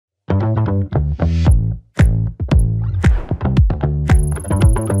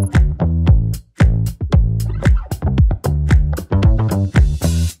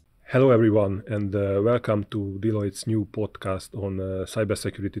Hello everyone, and welcome to Deloitte's new podcast on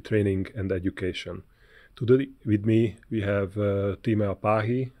cybersecurity training and education. Today with me we have Timea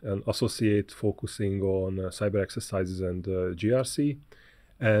Pahi, an associate focusing on cyber exercises and GRC,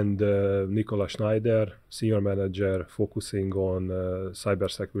 and Nikola Šnajder, senior manager focusing on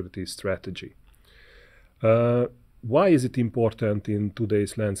cybersecurity strategy. Why is it important in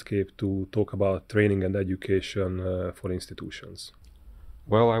today's landscape to talk about training and education for institutions?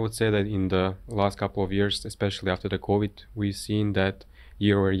 Well, I would say that in the last couple of years, especially after the COVID, we've seen that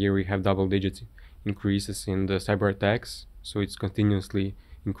year over year we have double-digit increases in the cyber attacks. So it's continuously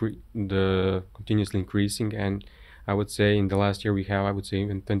increasing, and I would say in the last year we have, I would say,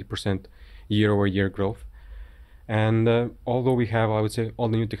 even 20% year-over-year growth. And although we have, I would say, all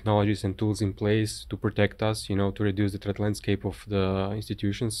the new technologies and tools in place to protect us, to reduce the threat landscape of the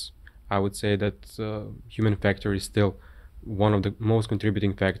institutions, I would say that human factor is still one of the most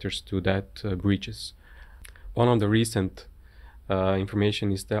contributing factors to that breaches. One of the recent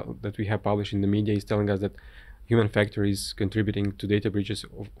information is that we have published in the media is telling us that human factor is contributing to data breaches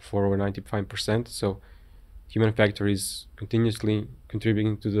for over 95%. So human factor is continuously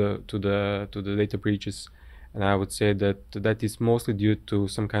contributing to the data breaches, and I would say that is mostly due to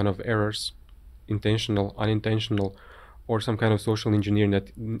some kind of errors, intentional, unintentional, or some kind of social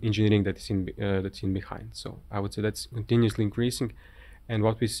engineering that's in behind. So I would say that's continuously increasing, and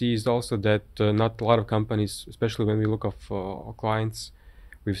what we see is also that not a lot of companies, especially when we look at our clients,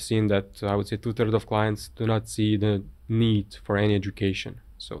 we've seen that I would say 2/3 of clients do not see the need for any education.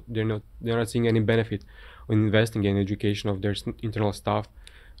 So they're not seeing any benefit in investing in education of their internal staff.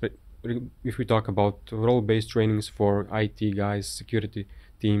 But if we talk about role-based trainings for IT guys, security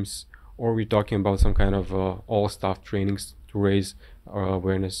teams, or we're talking about some kind of all staff trainings to raise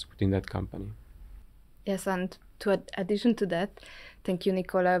awareness within that company. Yes, and to addition to that, thank you,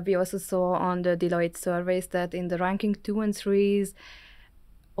 Nikola. We also saw on the Deloitte surveys that in the ranking 2 and 3 is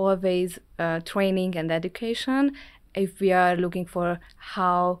always training and education. If we are looking for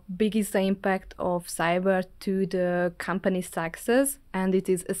how big is the impact of cyber to the company's success, and it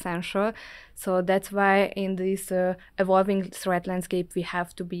is essential. So that's why in this evolving threat landscape, we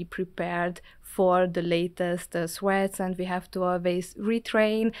have to be prepared for the latest threats, and we have to always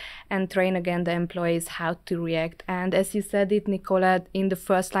retrain and train again the employees how to react. And as you said it, Nikola, in the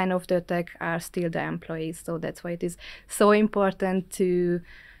first line of the attack are still the employees. So that's why it is so important to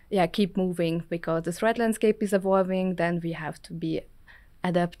keep moving, because the threat landscape is evolving. Then we have to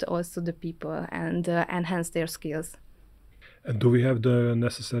adapt also the people and enhance their skills. And do we have the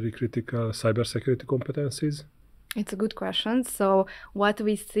necessary critical cybersecurity competencies? It's a good question. So what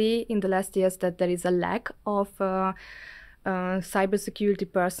we see in the last years that there is a lack of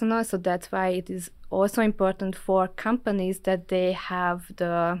cybersecurity personnel. So that's why it is also important for companies that they have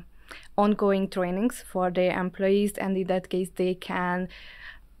the ongoing trainings for their employees, and in that case they can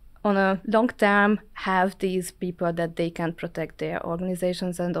on a long term have these people that they can protect their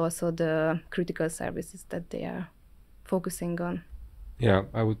organizations and also the critical services that they are focusing on. Yeah,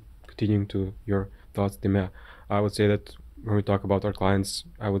 I would continue to your thoughts, Timea. I would say that when we talk about our clients,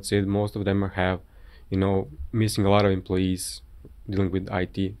 I would say that most of them have, missing a lot of employees dealing with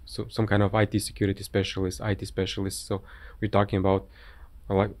IT. So some kind of IT security specialist, IT specialist. So we're talking about,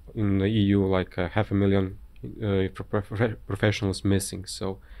 like in the EU, like 500,000 professionals missing.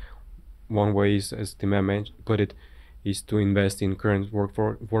 So one way is, as Timea put it, is to invest in current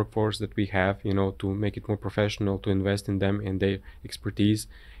workforce that we have, to make it more professional, to invest in them and their expertise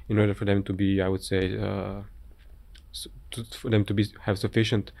in order for them to be, I would say, have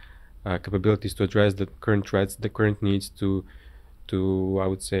sufficient capabilities to address the current threats, the current needs to I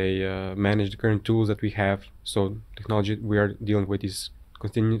would say, manage the current tools that we have. So technology we are dealing with is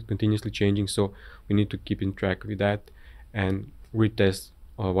continuously changing, so we need to keep in track with that and retest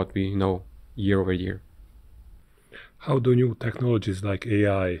what we know year over year. How do new technologies like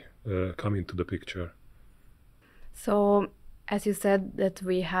AI come into the picture? So, as you said, that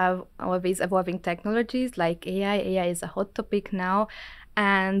we have always evolving technologies like AI. AI is a hot topic now,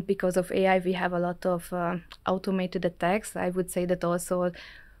 and because of AI, we have a lot of automated attacks. I would say that also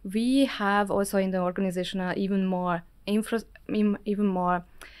we have also in the organization even more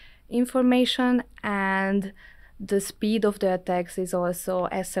information, and the speed of the attacks is also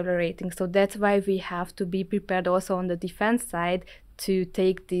accelerating. So that's why we have to be prepared also on the defense side to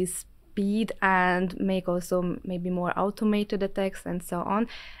take this speed and make also maybe more automated attacks and so on.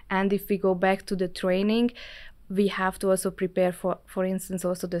 And if we go back to the training, we have to also prepare for instance,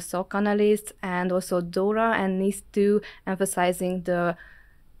 also the SOC analysts and also DORA and NIS2, emphasizing the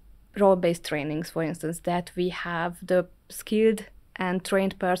role-based trainings, for instance, that we have the skilled and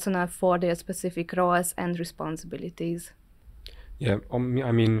trained personnel for their specific roles and responsibilities. Yeah,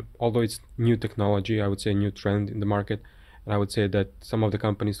 I mean, although it's new technology, I would say new trend in the market, and I would say that some of the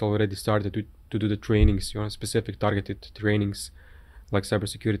companies already started to do the trainings, specific targeted trainings like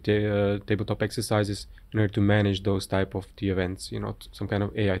cybersecurity tabletop exercises in order to manage those type of the events, some kind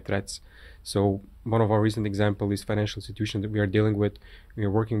of AI threats. So one of our recent example is financial institution that we are dealing with, we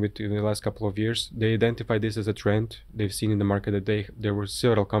are working with in the last couple of years. They identified this as a trend. They've seen in the market that there were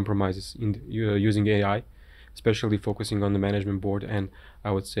several compromises in using AI, especially focusing on the management board and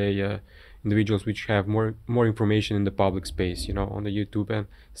I would say individuals which have more information in the public space, on the YouTube and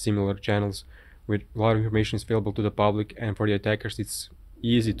similar channels, with a lot of information is available to the public, and for the attackers it's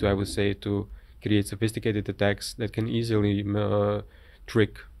easy to, I would say, to create sophisticated attacks that can easily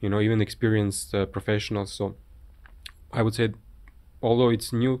trick, even experienced professionals. So I would say, although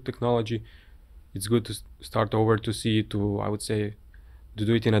it's new technology, it's good to start over to see, I would say, to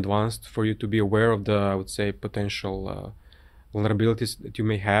do it in advance for you to be aware of the, I would say, potential vulnerabilities that you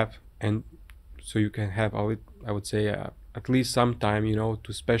may have, and so you can have, I would say, at least some time,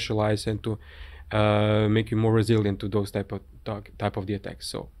 to specialize and to make you more resilient to those type of the attacks.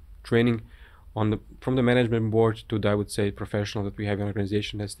 So training from the management board to the, I would say, professional that we have in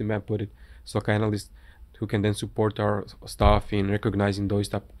organization, as the map put it, SOC analysts who can then support our staff in recognizing those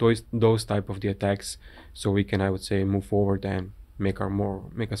type of the attacks, so we can, I would say, move forward and make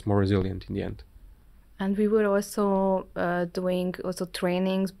us more resilient in the end. And we were also doing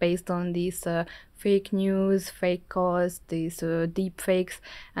trainings based on these fake news, fake calls, these deep fakes.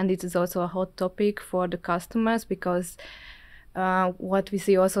 And it is also a hot topic for the customers, because what we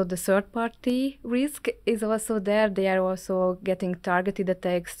see also, the third party risk is also there. They are also getting targeted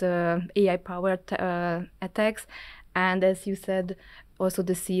attacks, AI powered attacks. And as you said, also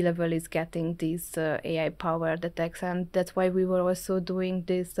the C-level is getting these AI powered attacks. And that's why we were also doing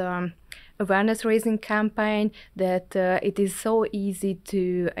this awareness raising campaign, that it is so easy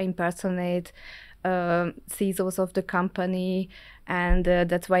to impersonate CISOs of the company, and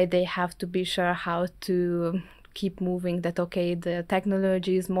that's why they have to be sure how to keep moving, that okay, the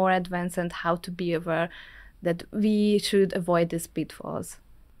technology is more advanced, and how to be aware that we should avoid these pitfalls.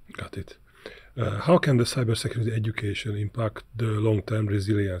 Got it. How can the cybersecurity education impact the long-term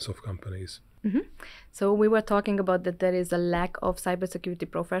resilience of companies? Mm-hmm. So we were talking about that there is a lack of cybersecurity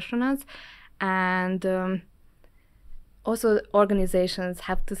professionals, and also organizations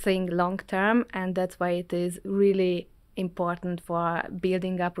have to think long-term, and that's why it is really important for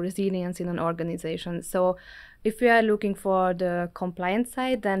building up resilience in an organization. So if we are looking for the compliance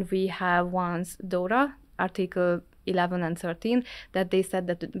side, then we have once DORA, Article 11 and 13, that they said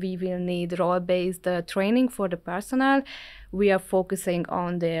that we will need role-based training for the personnel. We are focusing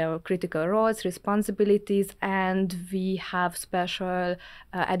on their critical roles, responsibilities, and we have special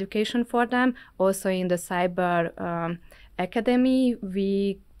education for them. Also in the Cyber Academy,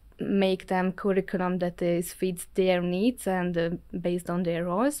 we make them curriculum that fits their needs and based on their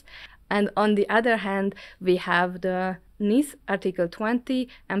roles. And on the other hand, we have the NIS, Article 20,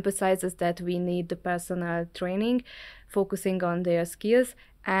 emphasizes that we need the personal training, focusing on their skills,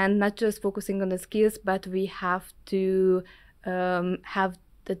 and not just focusing on the skills, but we have to have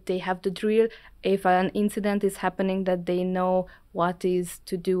that they have the drill. If an incident is happening, that they know what is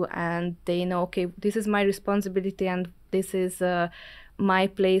to do, and they know, okay, this is my responsibility, and this is my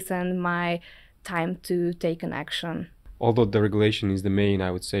place and my time to take an action. Although the regulation is the main,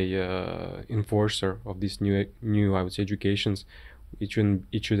 I would say, enforcer of this new, I would say, educations, it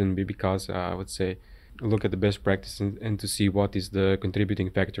shouldn't be, because I would say, look at the best practice and to see what is the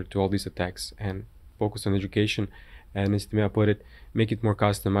contributing factor to all these attacks, and focus on education. And as Timea put it, make it more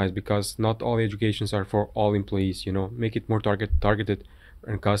customized, because not all educations are for all employees. Make it more targeted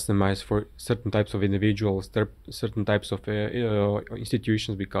and customized for certain types of individuals, certain types of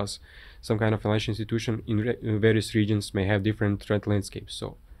institutions, because some kind of financial institution in various regions may have different threat landscapes.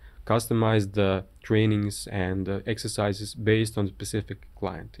 So customize the trainings and exercises based on the specific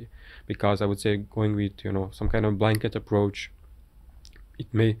client, because I would say going with some kind of blanket approach,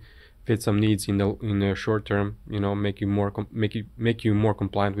 it may fit some needs in the short term, make you more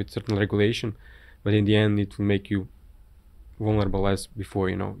compliant with certain regulation, but in the end it will make you vulnerable as before.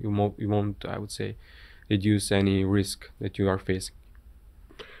 You won't, I would say, reduce any risk that you are facing.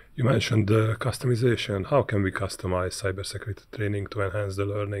 You mentioned the customization. How can we customize cybersecurity training to enhance the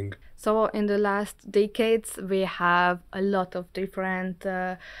learning? So in the last decades, we have a lot of different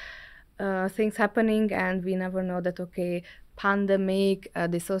things happening, and we never know that, okay, pandemic,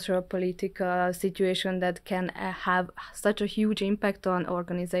 the social political situation that can have such a huge impact on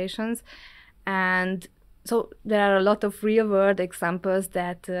organizations. And so there are a lot of real-world examples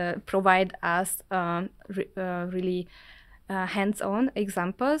that provide us really hands-on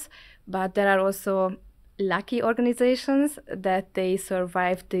examples, but there are also lucky organizations that they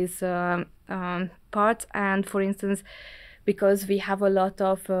survive these parts. And for instance, because we have a lot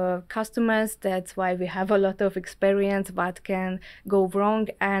of customers, that's why we have a lot of experience what can go wrong,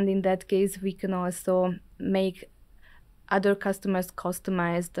 and in that case we can also make other customers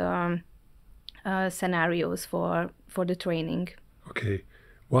customized scenarios for the training. Okay.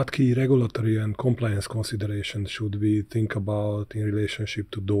 What key regulatory and compliance considerations should we think about in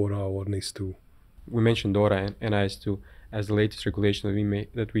relationship to DORA or NIS2? We mentioned DORA and NIS2 as the latest regulation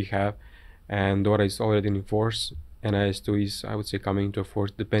that we have, and DORA is already in force. NIS2 is, I would say, coming into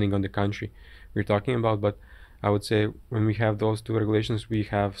force depending on the country we're talking about. But I would say when we have those two regulations, we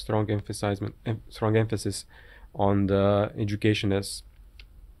have strong emphasis on the education as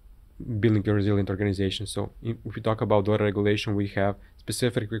building a resilient organization. So if we talk about DORA regulation, we have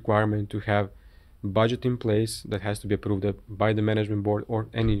specific requirement to have budget in place that has to be approved by the management board or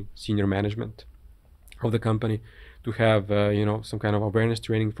any senior management of the company, to have some kind of awareness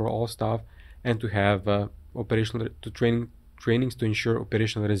training for all staff, and to have trainings to ensure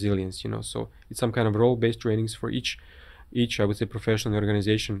operational resilience. So it's some kind of role-based trainings for each I would say professional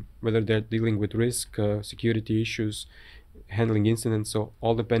organization, whether they're dealing with risk, security issues, handling incidents. So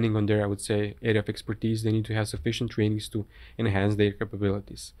all depending on their, I would say, area of expertise, they need to have sufficient trainings to enhance their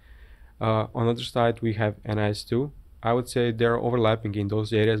capabilities. On the other side, we have NIS2. I would say they're overlapping in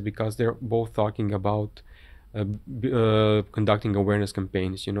those areas because they're both talking about conducting awareness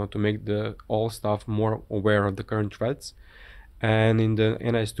campaigns, to make all staff more aware of the current threats. And in the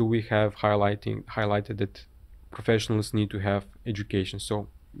NIS2, we have highlighted that professionals need to have education. So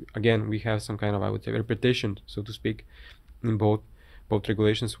again, we have some kind of, I would say, repetition, so to speak, in both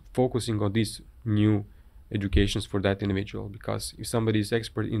regulations, focusing on these new educations for that individual. Because if somebody is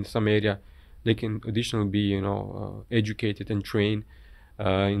expert in some area, they can additionally be, educated and trained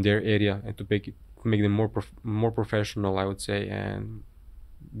in their area, and to make them more professional, I would say, and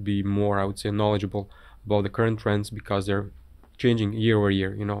be more, I would say, knowledgeable about the current trends, because they're changing year over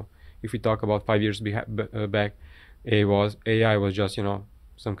year. If we talk about 5 years back, AI was just,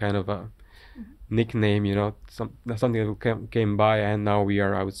 some kind of a nickname, something that came by, and now we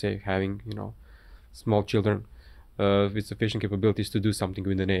are, I would say, having, small children with sufficient capabilities to do something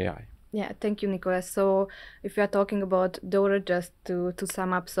with an AI. Yeah, thank you, Nikola. So if we are talking about DORA, just to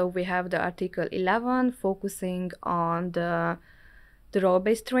sum up, so we have the Article 11 focusing on the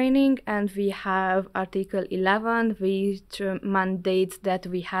role-based training, and we have Article 11 which mandates that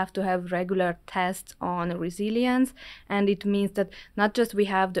we have to have regular tests on resilience. And it means that not just we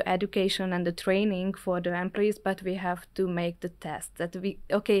have the education and the training for the employees, but we have to make the tests that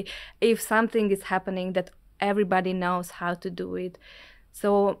if something is happening, that everybody knows how to do it.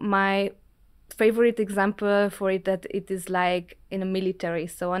 So my favorite example for it, that it is like in a military.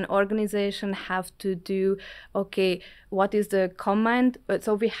 So an organization have to do, what is the command?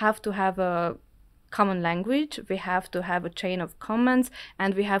 So we have to have a common language, we have to have a chain of commands,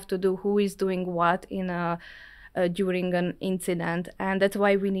 and we have to do who is doing what during an incident. And that's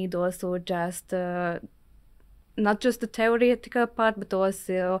why we need also just not just the theoretical part, but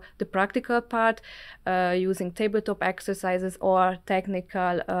also the practical part, using tabletop exercises or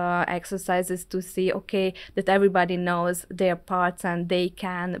technical exercises to see, that everybody knows their parts and they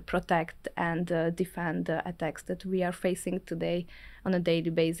can protect and defend the attacks that we are facing today on a daily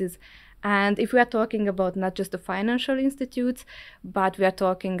basis. And if we are talking about not just the financial institutes, but we are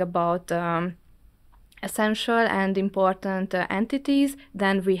talking about essential and important entities,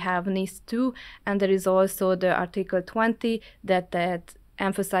 then we have NIS2, and there is also the Article 20 that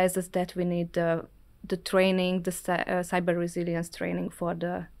emphasizes that we need the training, the cyber resilience training for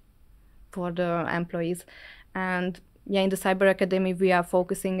the employees. And in the Cyber Academy, we are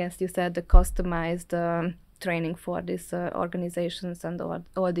focusing, as you said, the customized training for these organizations and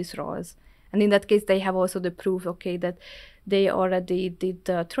all these roles. And in that case, they have also the proof, that they already did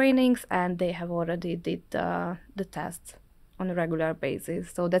the trainings and they have already did the tests on a regular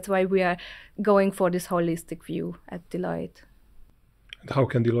basis. So that's why we are going for this holistic view at Deloitte. And how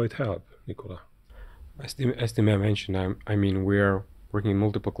can Deloitte help, Nikola? As Timea mentioned, I mean, we're working with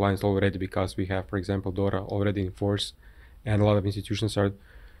multiple clients already, because we have, for example, DORA already in force, and a lot of institutions are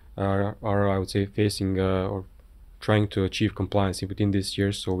I would say, facing or trying to achieve compliance within this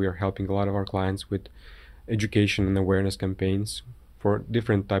year. So we are helping a lot of our clients with education and awareness campaigns for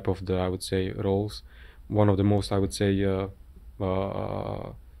different type of I would say, roles. One of the most, I would say,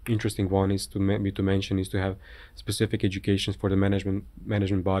 interesting one is to maybe to mention is to have specific educations for the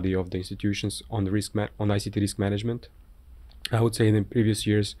management body of the institutions on the on ICT risk management. I would say in the previous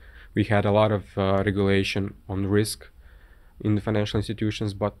years we had a lot of regulation on risk in the financial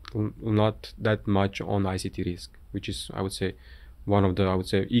institutions, but not that much on ICT risk, which is, I would say, one of the, I would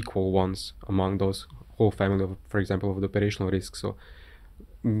say, equal ones among those whole family of, for example, of the operational risk. So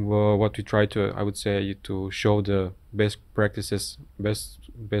what we try to, I would say, to show the best practices,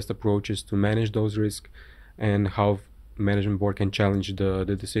 best approaches to manage those risks, and how management board can challenge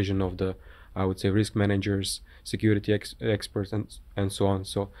the decision of the, I would say, risk managers, security experts, and so on.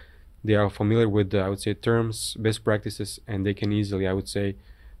 So they are familiar with the, I would say, terms, best practices, and they can easily, I would say,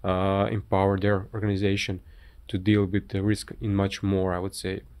 empower their organization to deal with the risk in much more, I would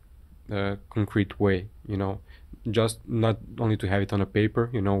say, concrete way, just not only to have it on a paper,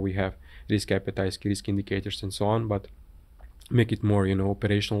 we have risk appetite, risk indicators and so on, but make it more,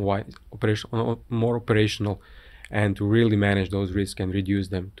 more operational, and to really manage those risks and reduce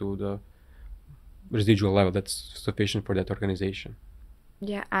them to the residual level that's sufficient for that organization.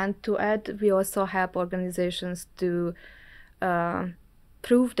 Yeah, and to add, we also help organizations to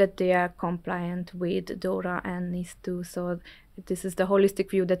prove that they are compliant with DORA and NIS2. So this is the holistic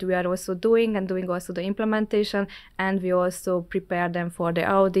view that we are also doing, and doing also the implementation, and we also prepare them for the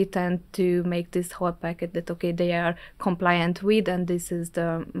audit and to make this whole packet that, okay, they are compliant with, and this is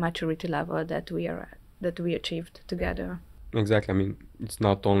the maturity level that we achieved together. Exactly. I mean, it's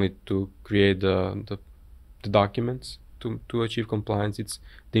not only to create the documents to achieve compliance, it's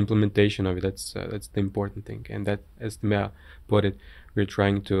the implementation of it that's the important thing. And that, as Mea put it, we're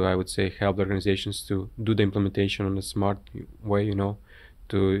trying to, I would say, help the organizations to do the implementation in a smart way,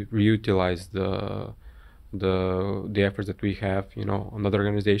 to reutilize the efforts that we have, on other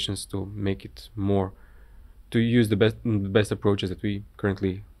organizations, to make it more, to use the best approaches that we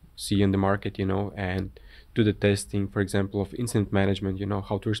currently see in the market, and do the testing, for example, of incident management,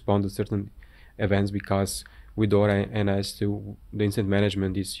 how to respond to certain events, because with DORA and IS2, the incident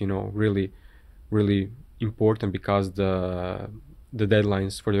management is, really, really important, because the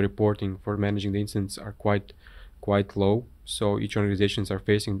deadlines for the reporting, for managing the incidents, are quite low. So each organizations are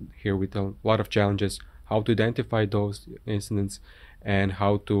facing here with a lot of challenges, how to identify those incidents and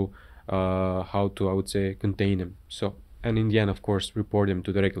how to I would say, contain them. So, and in the end, of course, report them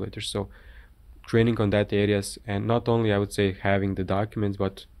to the regulators. So training on that areas, and not only, I would say, having the documents,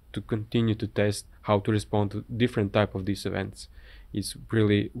 but to continue to test how to respond to different type of these events is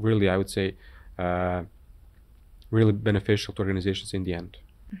really, really, I would say, really beneficial to organizations in the end.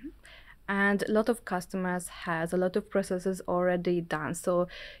 Mm-hmm. And a lot of customers has a lot of processes already done. So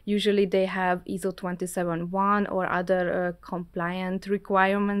usually they have ISO 27001 or other compliant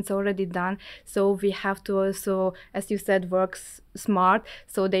requirements already done. So we have to also, as you said, work smart.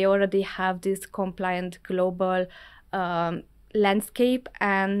 So they already have this compliant global landscape,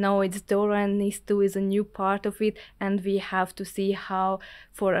 and now it's DORA and NIS2 is a new part of it, and we have to see how,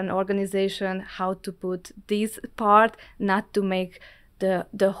 for an organization, how to put this part, not to make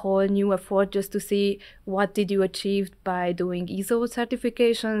the whole new effort, just to see what did you achieve by doing ISO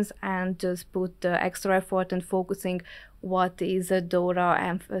certifications, and just put the extra effort and focusing what is a DORA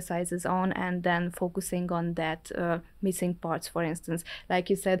emphasizes on, and then focusing on that missing parts. For instance, like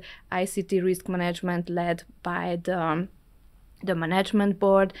you said, ICT risk management led by the management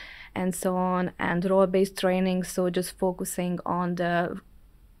board and so on, and role-based training. So just focusing on the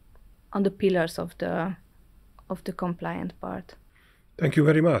pillars of the compliant part. Thank you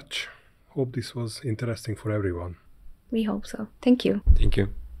very much. Hope this was interesting for everyone. We hope so. Thank you. Thank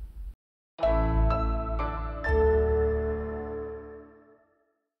you.